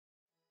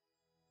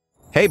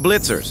Hey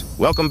Blitzers,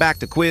 welcome back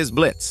to Quiz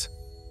Blitz.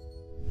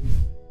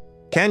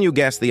 Can you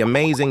guess the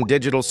Amazing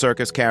Digital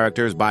Circus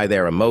characters by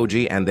their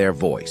emoji and their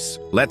voice?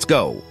 Let's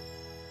go!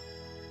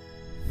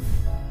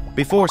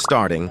 Before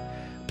starting,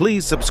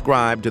 please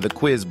subscribe to the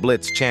Quiz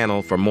Blitz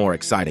channel for more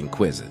exciting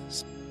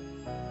quizzes.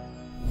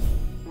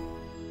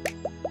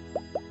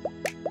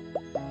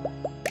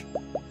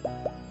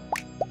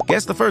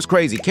 Guess the first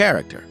crazy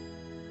character.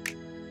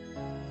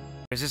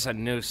 Is this a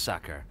new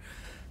sucker?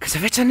 Because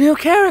if it's a new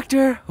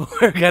character,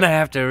 we're gonna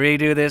have to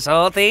redo this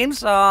whole theme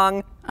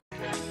song.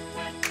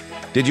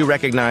 Did you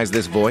recognize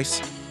this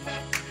voice?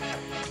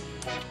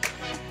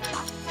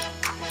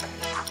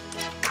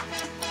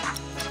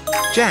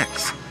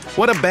 Jax,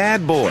 what a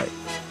bad boy.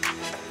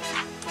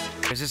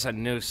 Is this a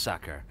new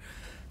sucker?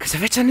 Because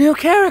if it's a new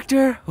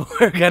character,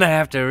 we're gonna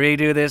have to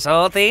redo this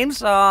whole theme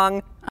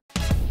song.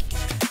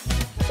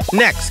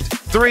 Next,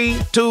 3,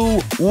 2,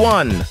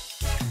 1.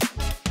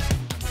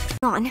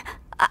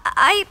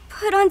 I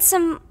put on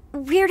some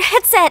weird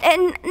headset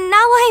and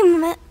now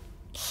I'm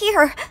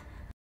here.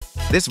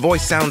 This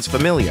voice sounds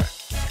familiar.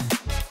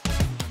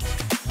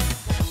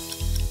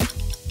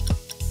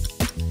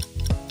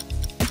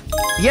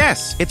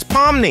 Yes, it's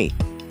Pomni.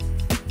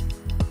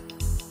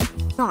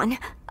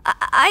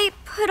 I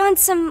put on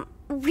some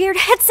weird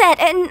headset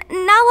and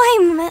now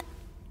I'm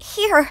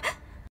here.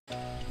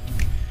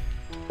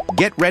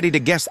 Get ready to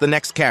guess the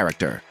next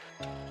character.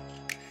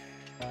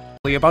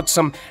 About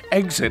some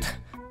exit.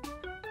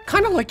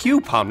 Kinda like you,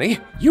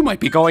 Pomni. You might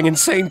be going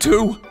insane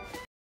too.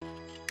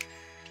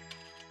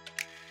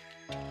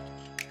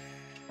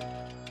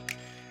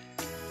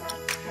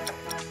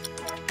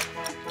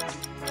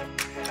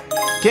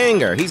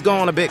 Kinger, he's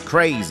going a bit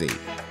crazy.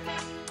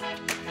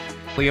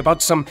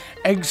 About some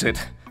exit.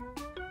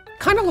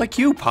 Kinda like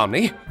you,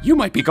 Pomni. You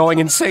might be going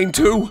insane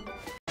too.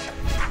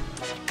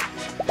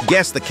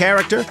 Guess the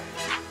character?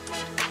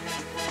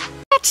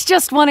 It's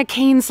just one of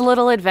Kane's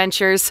little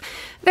adventures.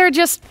 They're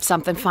just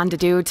something fun to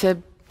do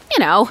to, you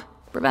know,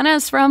 prevent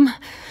us from...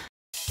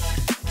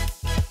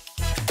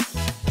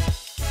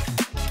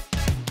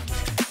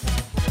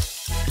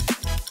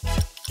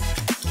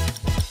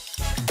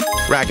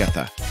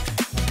 Ragatha.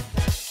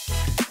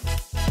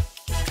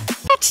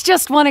 It's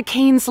just one of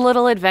Kane's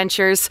little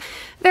adventures.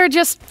 They're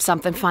just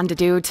something fun to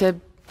do to,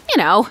 you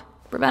know,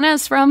 prevent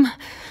us from...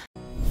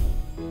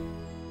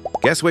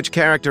 Guess which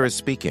character is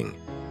speaking?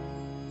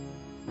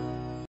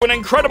 An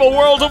incredible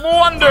world of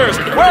wonders,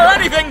 where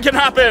anything can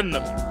happen!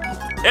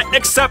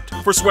 Except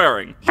for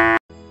swearing.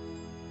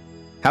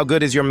 How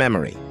good is your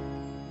memory?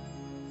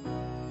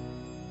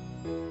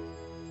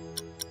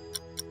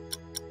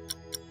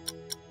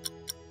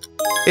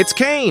 It's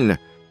Kane!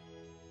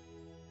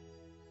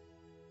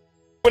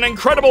 An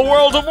incredible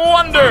world of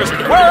wonders,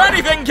 where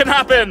anything can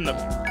happen!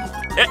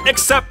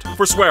 Except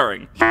for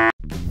swearing.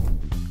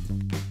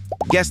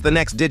 Guess the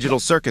next Digital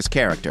Circus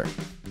character.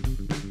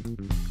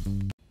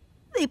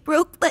 They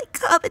broke my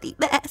comedy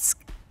mask.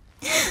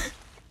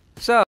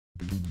 So,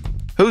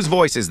 Whose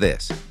voice is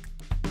this?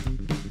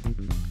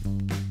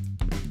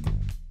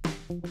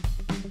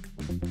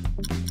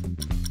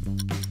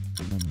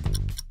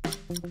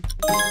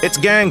 It's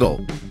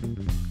Gangle.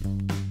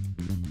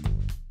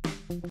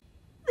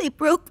 They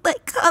broke my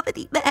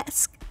comedy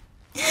mask.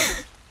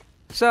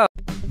 so...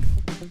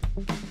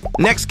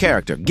 Next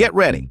character, get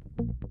ready.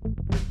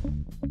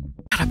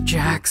 Shut up,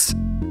 Jax.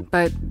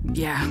 But,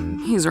 yeah,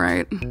 he's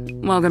right.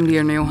 Welcome to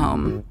your new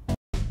home.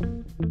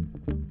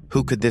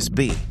 Who could this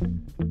be?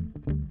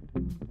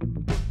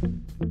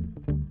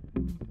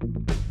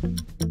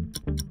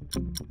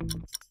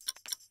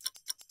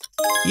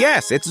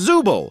 Yes, it's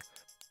Zooble.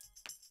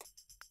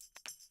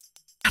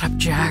 Shut up,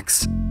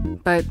 Jax.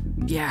 But,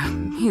 yeah,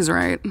 he's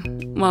right.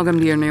 Welcome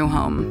to your new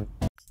home.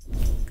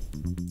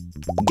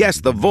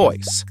 Guess the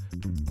voice.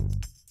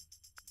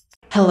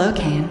 Hello,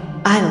 Kane.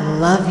 I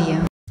love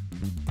you.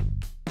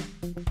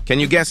 Can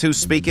you guess who's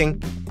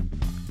speaking?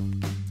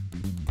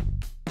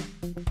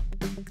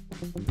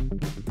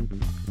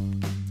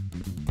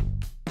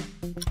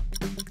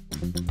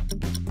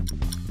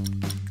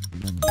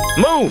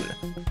 Moon!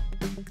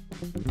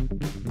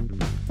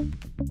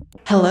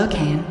 Hello,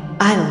 Kane.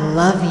 I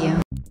love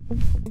you.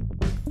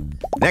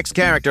 Next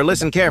character,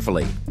 listen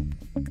carefully.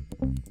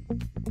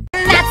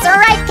 That's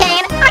right,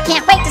 Kane. I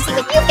can't wait to see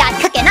what you've got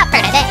cooking up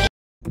for today.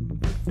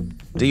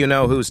 Do you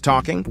know who's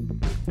talking?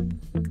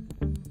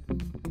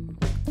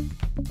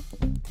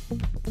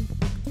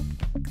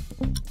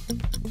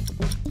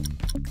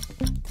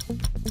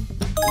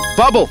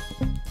 Bubble!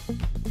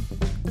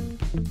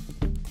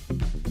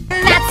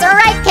 That's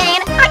right,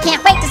 Kane. I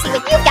can't wait to see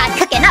what you've got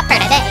cooking up for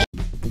today.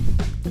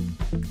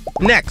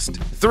 Next,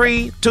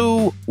 3,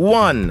 2,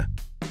 1.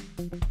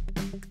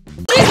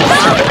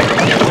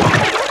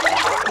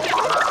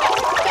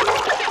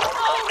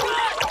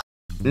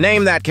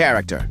 Name that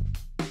character.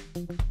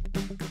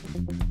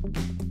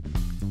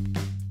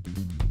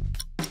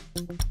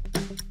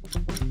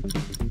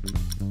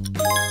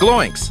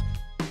 Gloinks.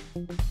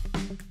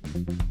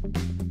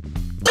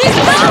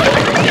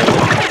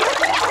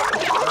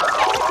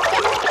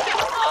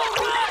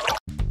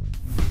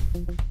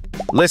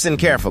 Listen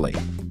carefully.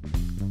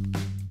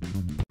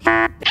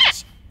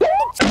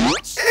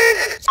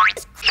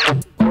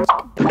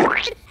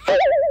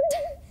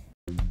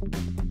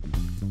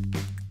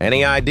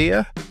 Any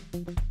idea?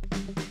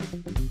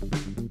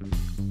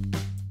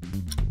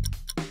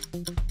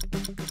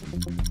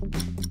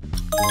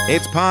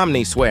 It's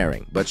Pomni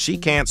swearing, but she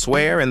can't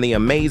swear in the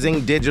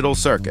Amazing Digital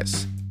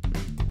Circus.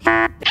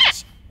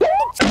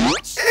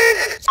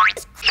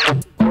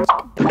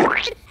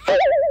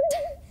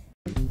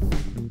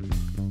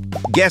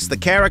 Guess the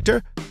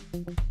character?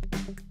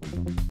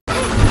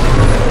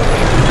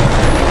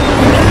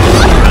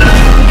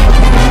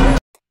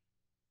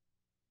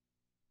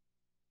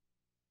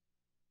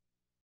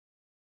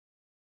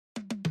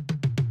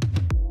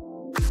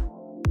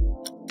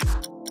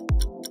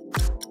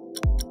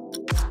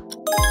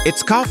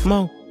 It's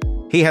Kaufmo.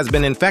 He has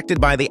been infected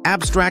by the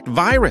abstract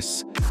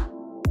virus.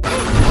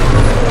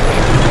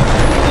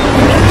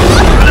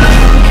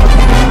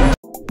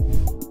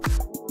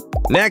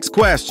 Next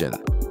question.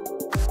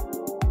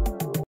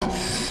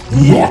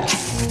 What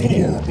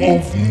form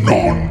of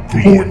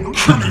non-glowing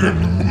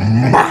killing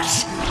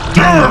mass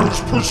dares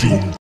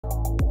presume?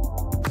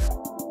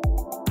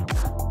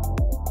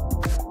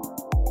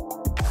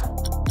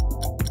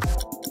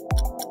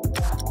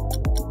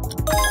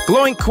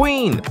 Glowing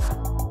Queen.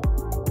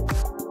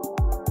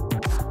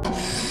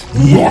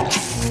 What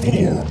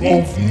form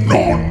of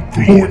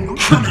non-glowing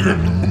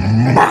killing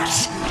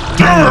mass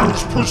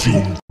dares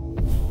presume?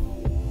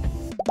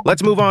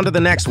 Let's move on to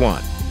the next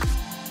one.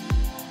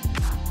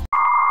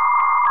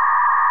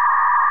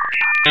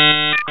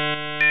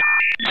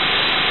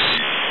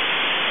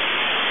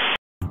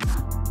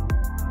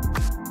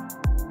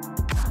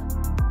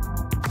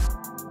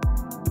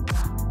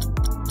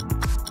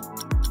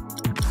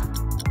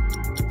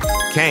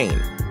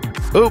 Kane.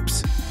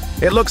 Oops,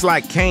 it looks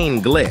like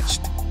Kane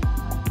glitched.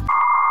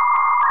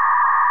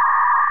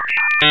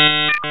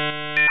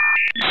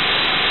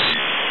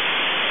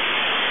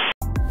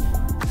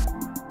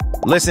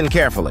 Listen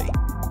carefully.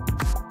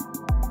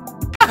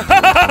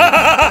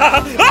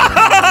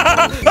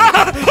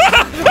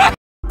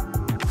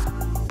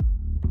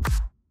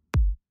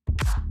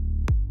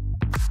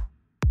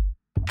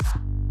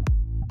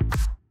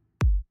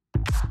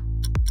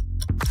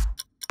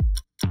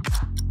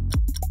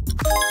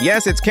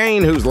 Yes, it's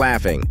Kane who's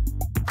laughing.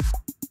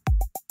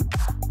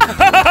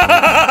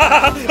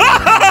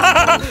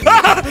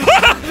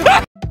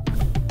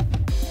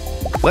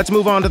 Let's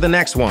move on to the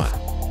next one.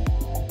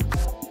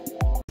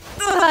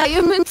 I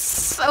am in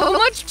so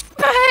much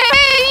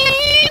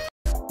pain!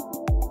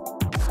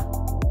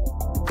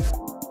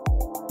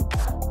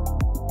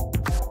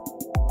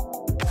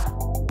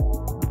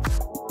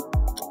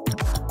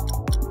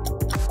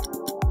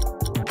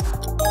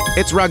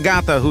 It's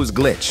Ragatha who's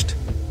glitched.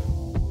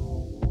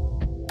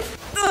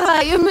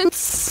 I am in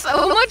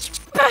so much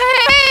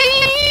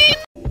pain!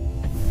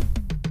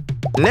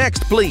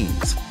 Next,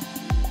 please.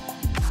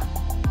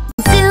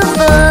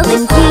 Zooble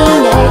and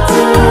Peanut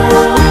too.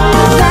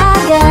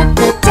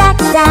 Ragatha,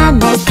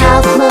 Jackson, and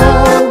Kaufmo.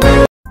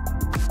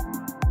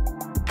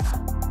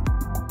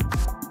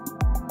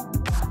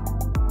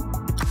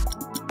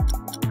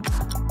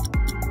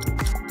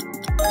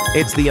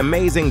 It's the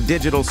Amazing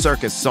Digital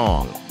Circus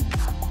song.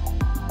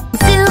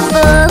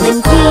 Zooble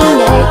and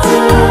Peanut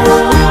too.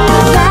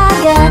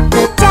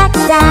 Ragatha,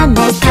 Jackson, and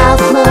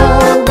Kaufmo.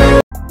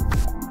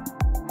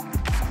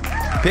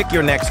 Pick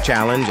your next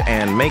challenge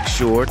and make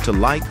sure to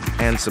like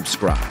and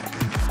subscribe.